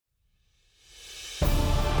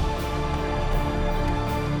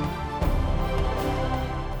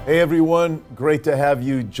Hey everyone, great to have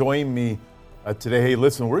you join me today. Hey,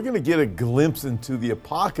 listen, we're going to get a glimpse into the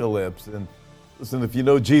apocalypse. And listen, if you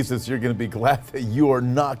know Jesus, you're going to be glad that you are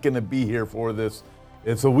not going to be here for this.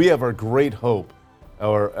 And so we have our great hope,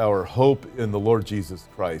 our hope in the Lord Jesus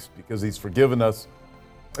Christ, because he's forgiven us.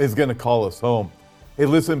 He's going to call us home. Hey,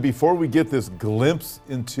 listen, before we get this glimpse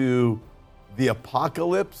into the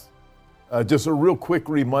apocalypse, just a real quick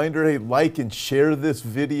reminder, hey, like and share this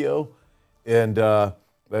video. And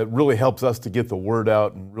that really helps us to get the word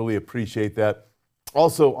out, and really appreciate that.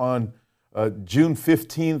 Also on June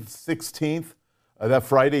 15th, 16th, that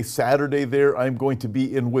Friday, Saturday there, I'm going to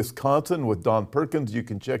be in Wisconsin with Don Perkins. You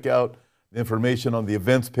can check out the information on the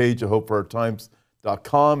events page at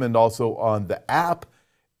hopeforourtimes.com and also on the app.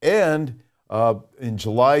 And in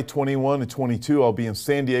July 21 and 22, I'll be in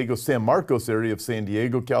San Diego, San Marcos area of San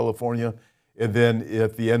Diego, California. And then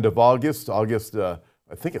at the end of August, I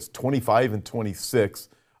think it's 25 and 26,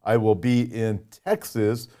 I will be in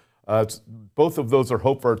Texas. Both of those are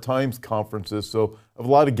Hope for Our Times conferences, so I have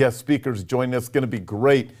a lot of guest speakers joining us. It's going to be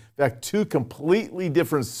great. In fact, two completely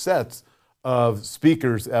different sets of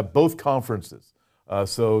speakers at both conferences.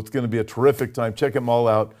 So it's going to be a terrific time. Check them all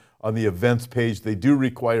out on the events page. They do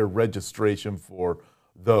require registration for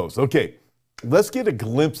those. Okay, let's get a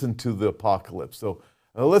glimpse into the apocalypse. So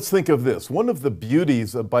let's think of this. One of the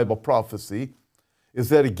beauties of Bible prophecy is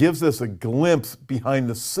that it gives us a glimpse behind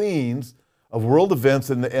the scenes of world events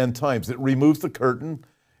in the end times. It removes the curtain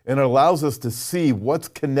and it allows us to see what's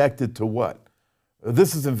connected to what.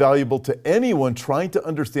 This is invaluable to anyone trying to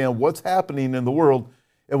understand what's happening in the world,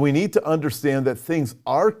 and we need to understand that things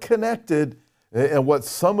are connected and what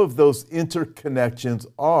some of those interconnections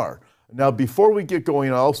are. Now, before we get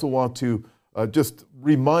going, I also want to just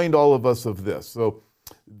remind all of us of this. So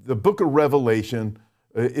the book of Revelation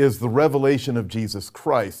is the revelation of Jesus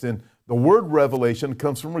Christ. And the word revelation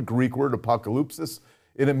comes from a Greek word, apokalypsis,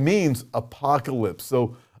 and it means apocalypse.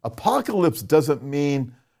 So apocalypse doesn't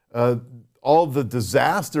mean all the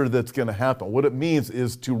disaster that's going to happen. What it means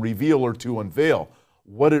is to reveal or to unveil.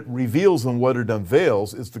 What it reveals and what it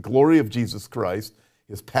unveils is the glory of Jesus Christ,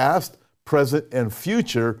 his past, present, and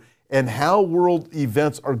future, and how world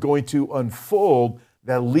events are going to unfold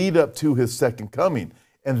that lead up to his second coming.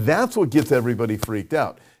 And that's what gets everybody freaked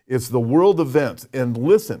out. It's the world events. And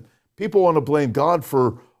listen, people want to blame God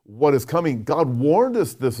for what is coming. God warned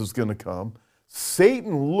us this is going to come.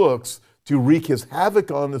 Satan looks to wreak his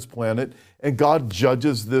havoc on this planet, and God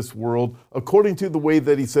judges this world according to the way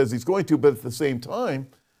that he says he's going to. But at the same time,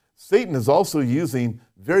 Satan is also using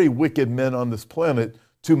very wicked men on this planet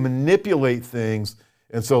to manipulate things.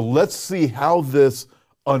 And so let's see how this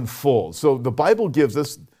unfolds. So the Bible gives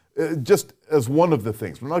us, just as one of the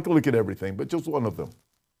things, we're not going to look at everything, but just one of them.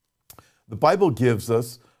 The Bible gives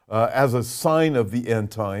us, as a sign of the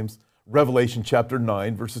end times, Revelation chapter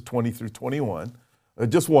 9, verses 20 through 21,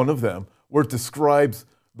 just one of them, where it describes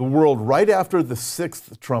the world right after the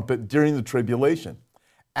sixth trumpet during the tribulation.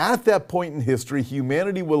 At that point in history,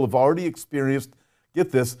 humanity will have already experienced,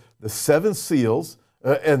 get this, the seven seals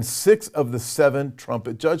and 6 of the 7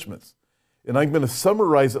 trumpet judgments. And I'm going to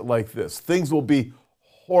summarize it like this. Things will be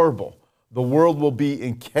horrible. The world will be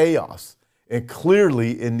in chaos and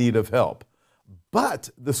clearly in need of help. But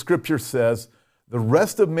the scripture says the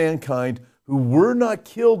rest of mankind who were not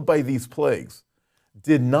killed by these plagues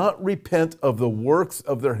did not repent of the works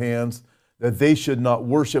of their hands, that they should not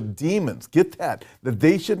worship demons. Get that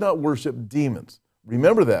they should not worship demons.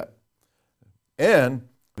 Remember that. And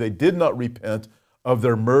they did not repent of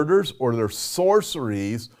their murders or their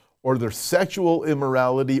sorceries or their sexual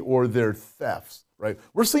immorality or their thefts. Right?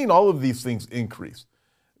 We're seeing all of these things increase.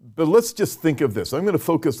 But let's just think of this. I'm going to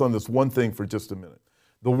focus on this one thing for just a minute.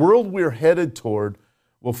 The world we're headed toward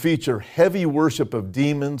will feature heavy worship of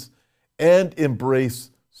demons and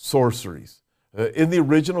embrace sorceries. In the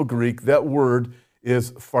original Greek, that word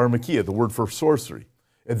is pharmakia, the word for sorcery.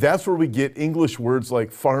 And that's where we get English words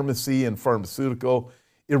like pharmacy and pharmaceutical.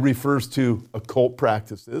 It refers to occult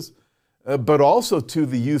practices, but also to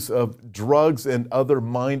the use of drugs and other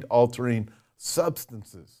mind-altering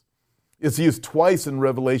substances. It's used twice in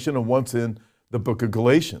Revelation and once in the book of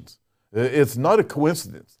Galatians. It's not a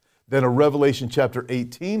coincidence that in Revelation chapter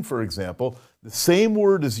 18, for example, the same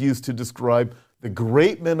word is used to describe the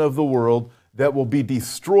great men of the world that will be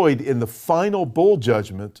destroyed in the final bowl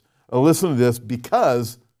judgment. Listen to this,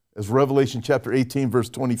 because, as Revelation chapter 18, verse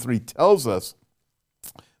 23 tells us,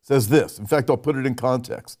 says this. In fact, I'll put it in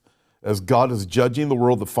context. As God is judging the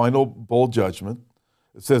world, the final bowl judgment,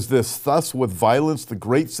 it says this, thus with violence the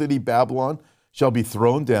great city Babylon shall be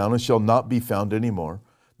thrown down and shall not be found anymore.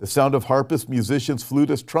 The sound of harpists, musicians,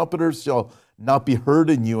 flutists, trumpeters shall not be heard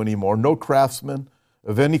in you anymore. No craftsman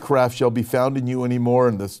of any craft shall be found in you anymore,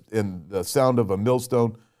 and the sound of a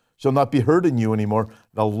millstone shall not be heard in you anymore.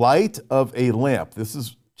 The light of a lamp, this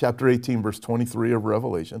is chapter 18, verse 23 of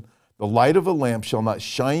Revelation. The light of a lamp shall not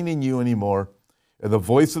shine in you anymore, and the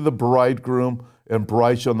voice of the bridegroom and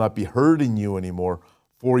bride shall not be heard in you anymore.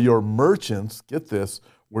 For your merchants, get this,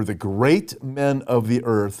 were the great men of the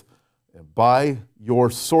earth, and by your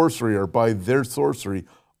sorcery, or by their sorcery,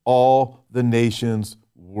 all the nations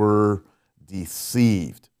were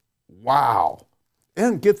deceived. Wow.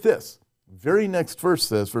 And get this, very next verse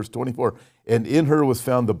says, verse 24, and in her was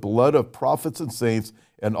found the blood of prophets and saints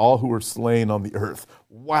and all who were slain on the earth.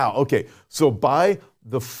 Wow. Okay. So by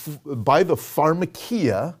the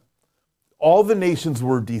pharmakia, all the nations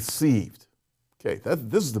were deceived. Okay.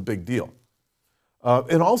 This is the big deal.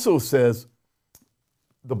 It also says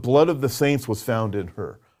the blood of the saints was found in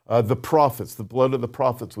her. The prophets, the blood of the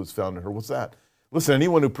prophets was found in her. What's that? Listen,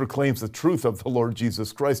 anyone who proclaims the truth of the Lord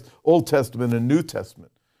Jesus Christ, Old Testament and New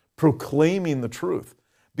Testament, proclaiming the truth,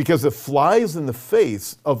 because it flies in the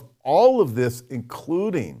face of all of this,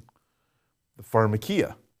 including the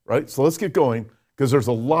pharmakia, right? So let's get going, because there's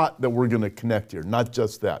a lot that we're going to connect here, not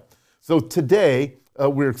just that. So today,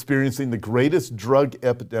 we're experiencing the greatest drug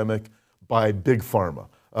epidemic by big pharma,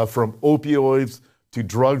 from opioids to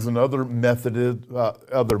drugs and other methods,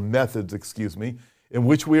 in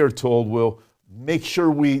which we are told will make sure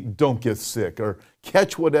we don't get sick or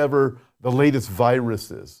catch whatever the latest virus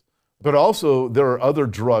is. But also, there are other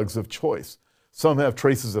drugs of choice. Some have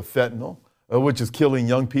traces of fentanyl, which is killing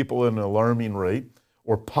young people at an alarming rate,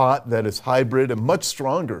 or pot that is hybrid and much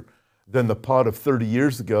stronger than the pot of 30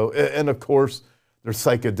 years ago. And of course, they're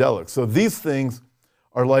psychedelics. So these things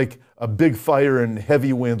are like a big fire and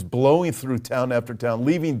heavy winds blowing through town after town,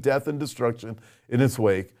 leaving death and destruction in its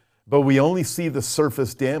wake. But we only see the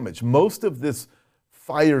surface damage. Most of this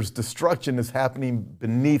fire's destruction is happening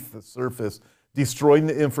beneath the surface, destroying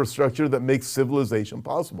the infrastructure that makes civilization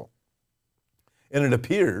possible. And it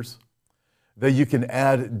appears that you can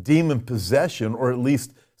add demon possession, or at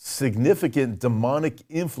least significant demonic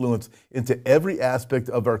influence, into every aspect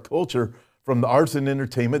of our culture, from the arts and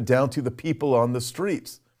entertainment down to the people on the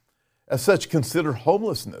streets. As such, consider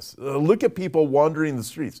homelessness. Look at people wandering the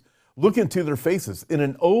streets. Look into their faces. In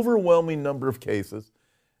an overwhelming number of cases,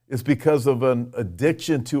 it's because of an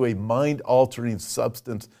addiction to a mind-altering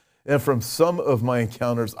substance. And from some of my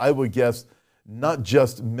encounters, I would guess not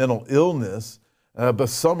just mental illness, but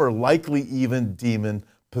some are likely even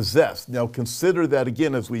demon-possessed. Now consider that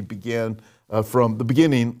again as we began from the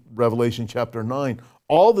beginning, Revelation chapter 9,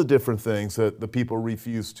 all the different things that the people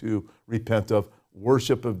refuse to repent of: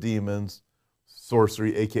 worship of demons,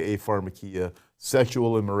 sorcery, aka pharmakia,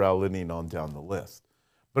 sexual immorality, and on down the list.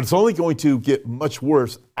 But it's only going to get much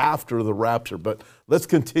worse after the rapture. But let's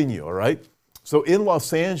continue, all right? So in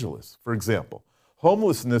Los Angeles, for example,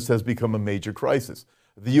 homelessness has become a major crisis.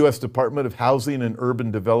 The U.S. Department of Housing and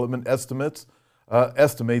Urban Development estimates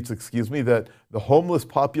that the homeless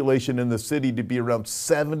population in the city to be around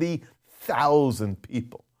 70,000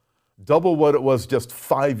 people, double what it was just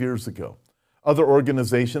 5 years ago. Other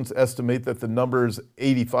organizations estimate that the number is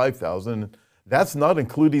 85,000. That's not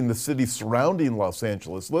including the cities surrounding Los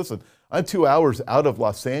Angeles. Listen, I'm 2 hours out of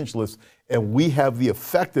Los Angeles, and we have the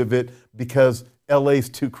effect of it because LA's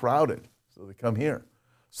too crowded, so they come here.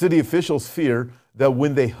 City officials fear that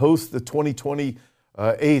when they host the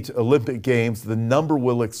 2028 Olympic Games, the number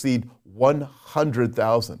will exceed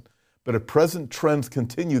 100,000. But if present trends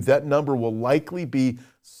continue, that number will likely be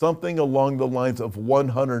something along the lines of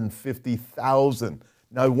 150,000.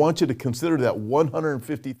 Now, I want you to consider that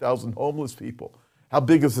 150,000 homeless people. How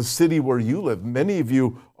big is the city where you live? Many of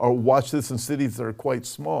you watch this in cities that are quite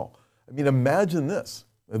small. I mean, imagine this.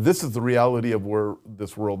 This is the reality of where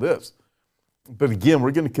this world is. But again,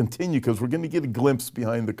 we're going to continue because we're going to get a glimpse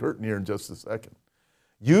behind the curtain here in just a second.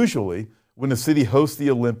 Usually, when a city hosts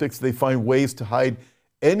the Olympics, they find ways to hide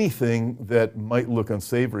anything that might look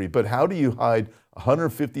unsavory. But how do you hide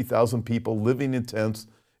 150,000 people living in tents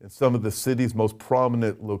in some of the city's most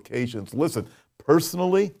prominent locations? Listen,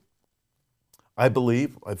 personally, I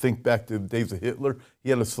think back to the days of Hitler,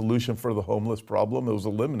 he had a solution for the homeless problem. It was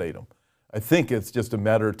eliminate them. I think it's just a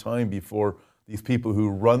matter of time before these people who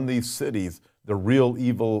run these cities, they're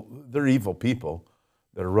evil people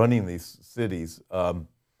that are running these cities,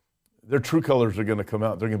 their true colors are going to come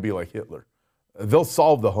out. They're going to be like Hitler. They'll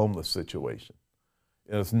solve the homeless situation.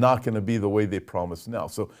 And it's not going to be the way they promise now.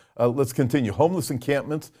 So let's continue. Homeless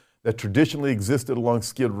encampments that traditionally existed along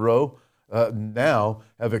Skid Row now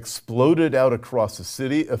have exploded out across the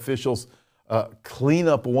city. Officials clean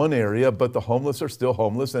up one area, but the homeless are still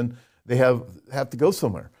homeless, and they have to go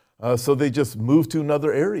somewhere. So they just move to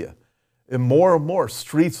another area. And more,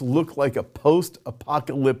 streets look like a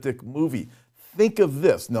post-apocalyptic movie. Think of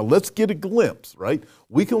this. Now let's get a glimpse, right?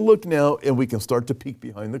 We can look now and we can start to peek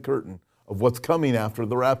behind the curtain of what's coming after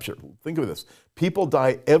the rapture. Think of this. People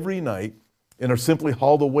die every night and are simply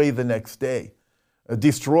hauled away the next day.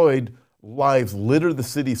 Destroyed lives litter the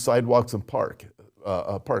city's sidewalks and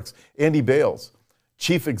parks. Andy Bales,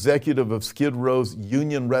 chief executive of Skid Row's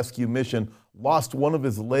Union Rescue Mission, lost one of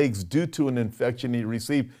his legs due to an infection he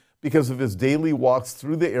received because of his daily walks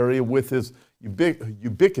through the area with his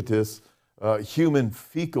ubiquitous human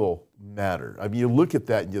fecal matter. I mean, you look at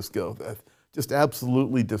that and just go, that's just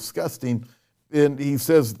absolutely disgusting. And he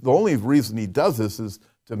says the only reason he does this is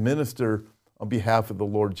to minister on behalf of the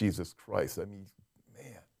Lord Jesus Christ. I mean,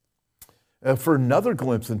 man. For another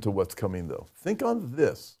glimpse into what's coming, though, think on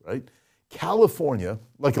this, right? California,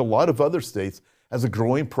 like a lot of other states, has a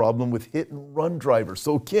growing problem with hit and run drivers.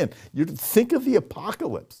 So again, you think of the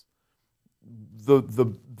apocalypse,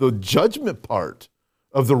 the judgment part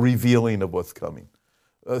of the revealing of what's coming.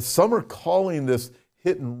 Some are calling this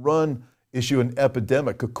hit and run issue an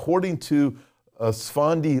epidemic. According to a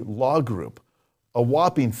Sfondi Law Group, a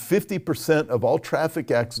whopping 50% of all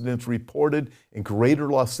traffic accidents reported in greater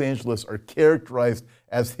Los Angeles are characterized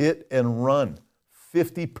as hit and run.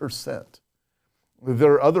 50%.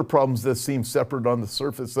 There are other problems that seem separate on the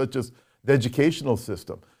surface, such as the educational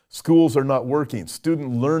system. Schools are not working.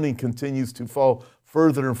 Student learning continues to fall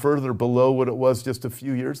further and further below what it was just a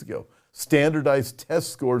few years ago. Standardized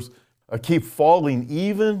test scores keep falling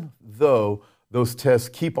even though those tests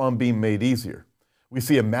keep on being made easier. We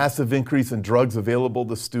see a massive increase in drugs available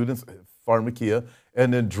to students, pharmacia,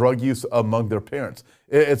 and in drug use among their parents.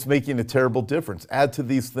 It's making a terrible difference. Add to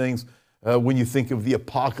these things, when you think of the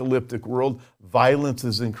apocalyptic world, violence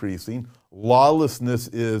is increasing, lawlessness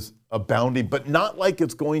is abounding, but not like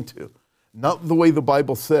it's going to. Not the way the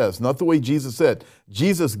Bible says, not the way Jesus said.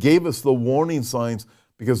 Jesus gave us the warning signs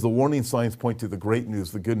because the warning signs point to the great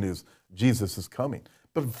news, the good news. Jesus is coming.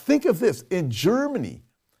 But think of this. In Germany,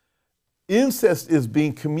 incest is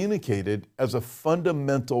being communicated as a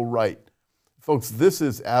fundamental right. Folks, this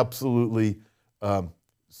is absolutely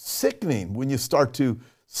sickening when you start to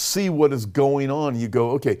see what is going on. You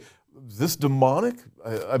go, okay, is this demonic?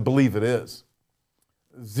 I believe it is.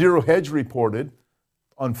 Zero Hedge reported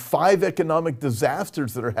on 5 economic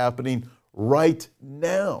disasters that are happening right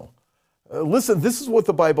now. Listen, this is what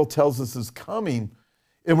the Bible tells us is coming,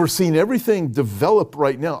 and we're seeing everything develop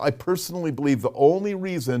right now. I personally believe the only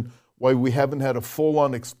reason why we haven't had a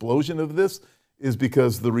full-on explosion of this is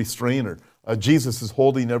because the restrainer. Jesus is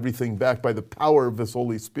holding everything back by the power of His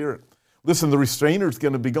Holy Spirit. Listen, the restrainer is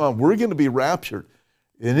going to be gone. We're going to be raptured,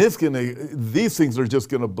 and these things are just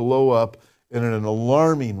going to blow up at an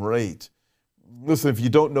alarming rate. Listen, if you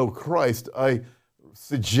don't know Christ, I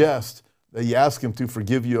suggest that you ask Him to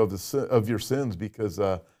forgive you of your sins because,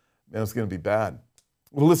 man, it's going to be bad.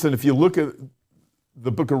 Well, listen, if you look at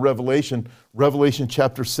the book of Revelation, Revelation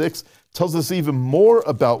chapter 6 tells us even more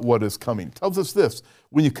about what is coming. It tells us this,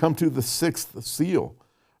 when you come to the 6th seal,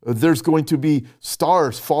 there's going to be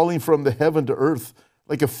stars falling from the heaven to earth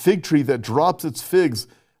like a fig tree that drops its figs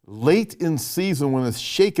late in season when it's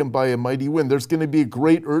shaken by a mighty wind. There's going to be a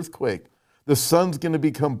great earthquake. The sun's going to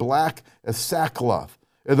become black as sackcloth,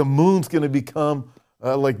 and the moon's going to become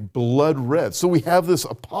like blood red. So we have this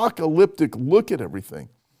apocalyptic look at everything.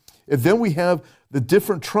 And then we have the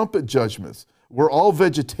different trumpet judgments where all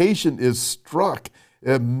vegetation is struck,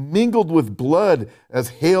 mingled with blood as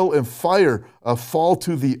hail and fire fall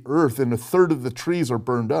to the earth, and 1/3 of the trees are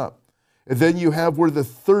burned up. And then you have where the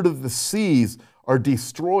 1/3 of the seas are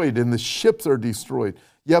destroyed and the ships are destroyed.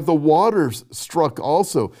 You have the waters struck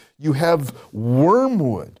also. You have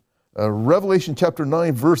wormwood. Revelation chapter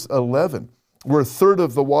 9, verse 11, where 1/3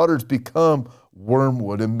 of the waters become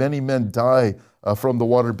wormwood, and many men die from the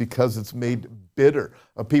water because it's made bitter.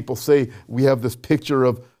 People say we have this picture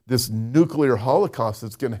of this nuclear holocaust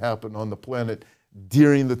that's going to happen on the planet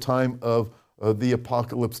during the time of the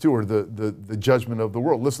apocalypse too, or the judgment of the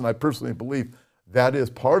world. Listen, I personally believe that is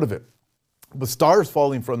part of it. The stars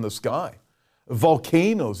falling from the sky,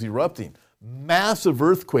 volcanoes erupting, massive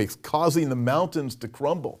earthquakes causing the mountains to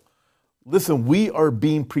crumble. Listen, we are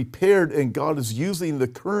being prepared, and God is using the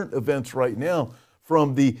current events right now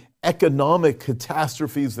from the economic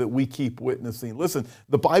catastrophes that we keep witnessing. Listen,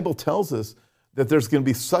 the Bible tells us that there's going to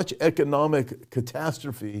be such economic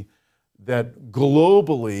catastrophe that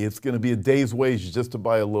globally it's going to be a day's wage just to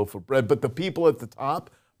buy a loaf of bread. But the people at the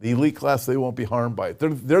top, the elite class, they won't be harmed by it.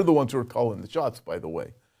 They're the ones who are calling the shots, by the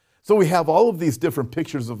way. So we have all of these different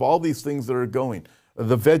pictures of all these things that are going.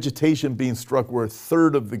 The vegetation being struck where a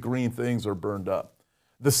third of the green things are burned up.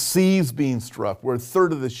 The seas being struck where a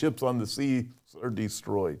third of the ships on the sea are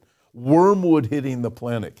destroyed. Wormwood hitting the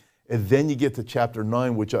planet. And then you get to chapter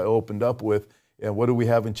 9, which I opened up with. And what do we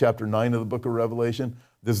have in chapter 9 of the book of Revelation?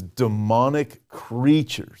 This demonic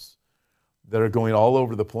creatures that are going all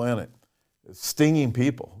over the planet, stinging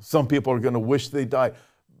people. Some people are going to wish they died.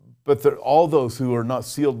 But all those who are not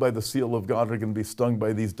sealed by the seal of God are going to be stung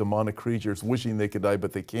by these demonic creatures, wishing they could die,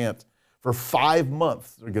 but they can't. For 5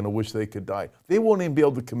 months, they're going to wish they could die. They won't even be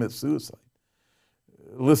able to commit suicide.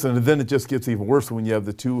 Listen, and then it just gets even worse when you have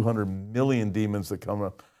the 200 million demons that come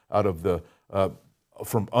up out of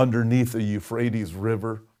from underneath the Euphrates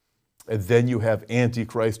River. And then you have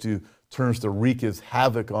Antichrist who turns to wreak his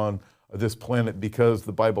havoc on this planet because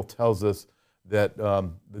the Bible tells us that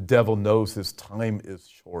the devil knows his time is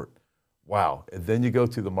short. Wow. And then you go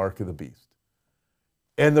to the mark of the beast.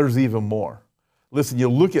 And there's even more. Listen, you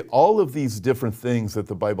look at all of these different things that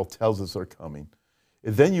the Bible tells us are coming.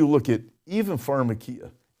 And then you look at even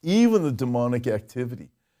pharmakia, even the demonic activity.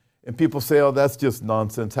 And people say, oh, that's just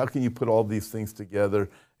nonsense. How can you put all these things together?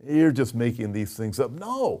 You're just making these things up.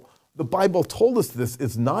 No, the Bible told us this.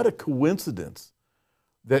 It's not a coincidence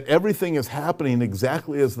that everything is happening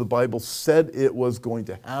exactly as the Bible said it was going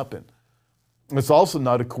to happen. It's also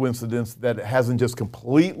not a coincidence that it hasn't just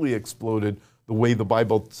completely exploded the way the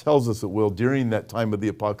Bible tells us it will during that time of the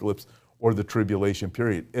apocalypse or the tribulation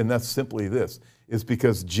period. And that's simply this. It's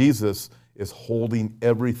because Jesus is holding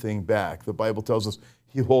everything back. The Bible tells us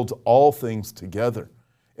he holds all things together.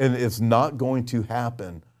 And it's not going to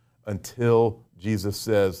happen until Jesus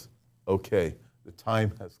says, okay, the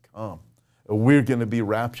time has come. We're going to be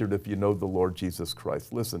raptured if you know the Lord Jesus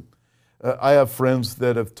Christ. Listen, I have friends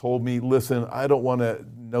that have told me, listen, I don't want to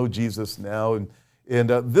know Jesus now. And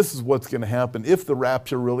this is what's going to happen. If the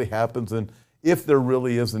rapture really happens, and if there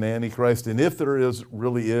really is an Antichrist, and if there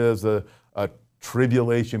really is a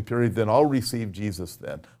tribulation period, then I'll receive Jesus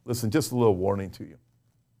then. Listen, just a little warning to you.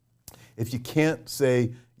 If you can't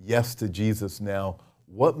say yes to Jesus now,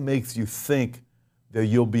 what makes you think that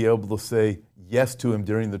you'll be able to say yes to him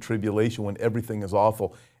during the tribulation when everything is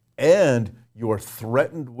awful, and you are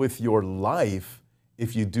threatened with your life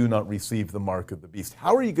if you do not receive the mark of the beast?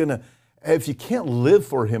 How are you going to, if you can't live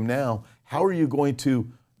for him now, how are you going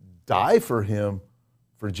to die for him,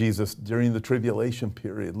 for Jesus, during the tribulation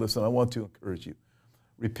period? Listen, I want to encourage you.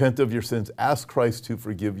 Repent of your sins. Ask Christ to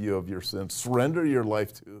forgive you of your sins. Surrender your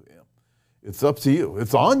life to him. It's up to you.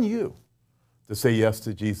 It's on you to say yes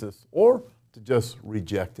to Jesus or to just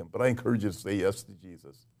reject him. But I encourage you to say yes to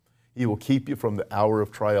Jesus. He will keep you from the hour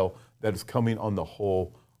of trial that is coming on the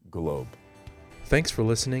whole globe. Thanks for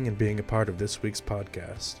listening and being a part of this week's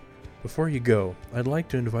podcast. Before you go, I'd like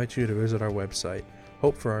to invite you to visit our website,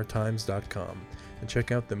 hopeforourtimes.com, and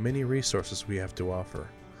check out the many resources we have to offer.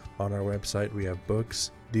 On our website, we have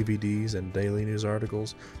books, DVDs, and daily news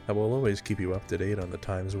articles that will always keep you up to date on the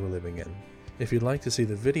times we're living in. If you'd like to see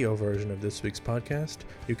the video version of this week's podcast,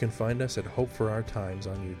 you can find us at Hope for Our Times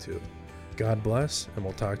on YouTube. God bless, and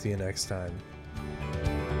we'll talk to you next time.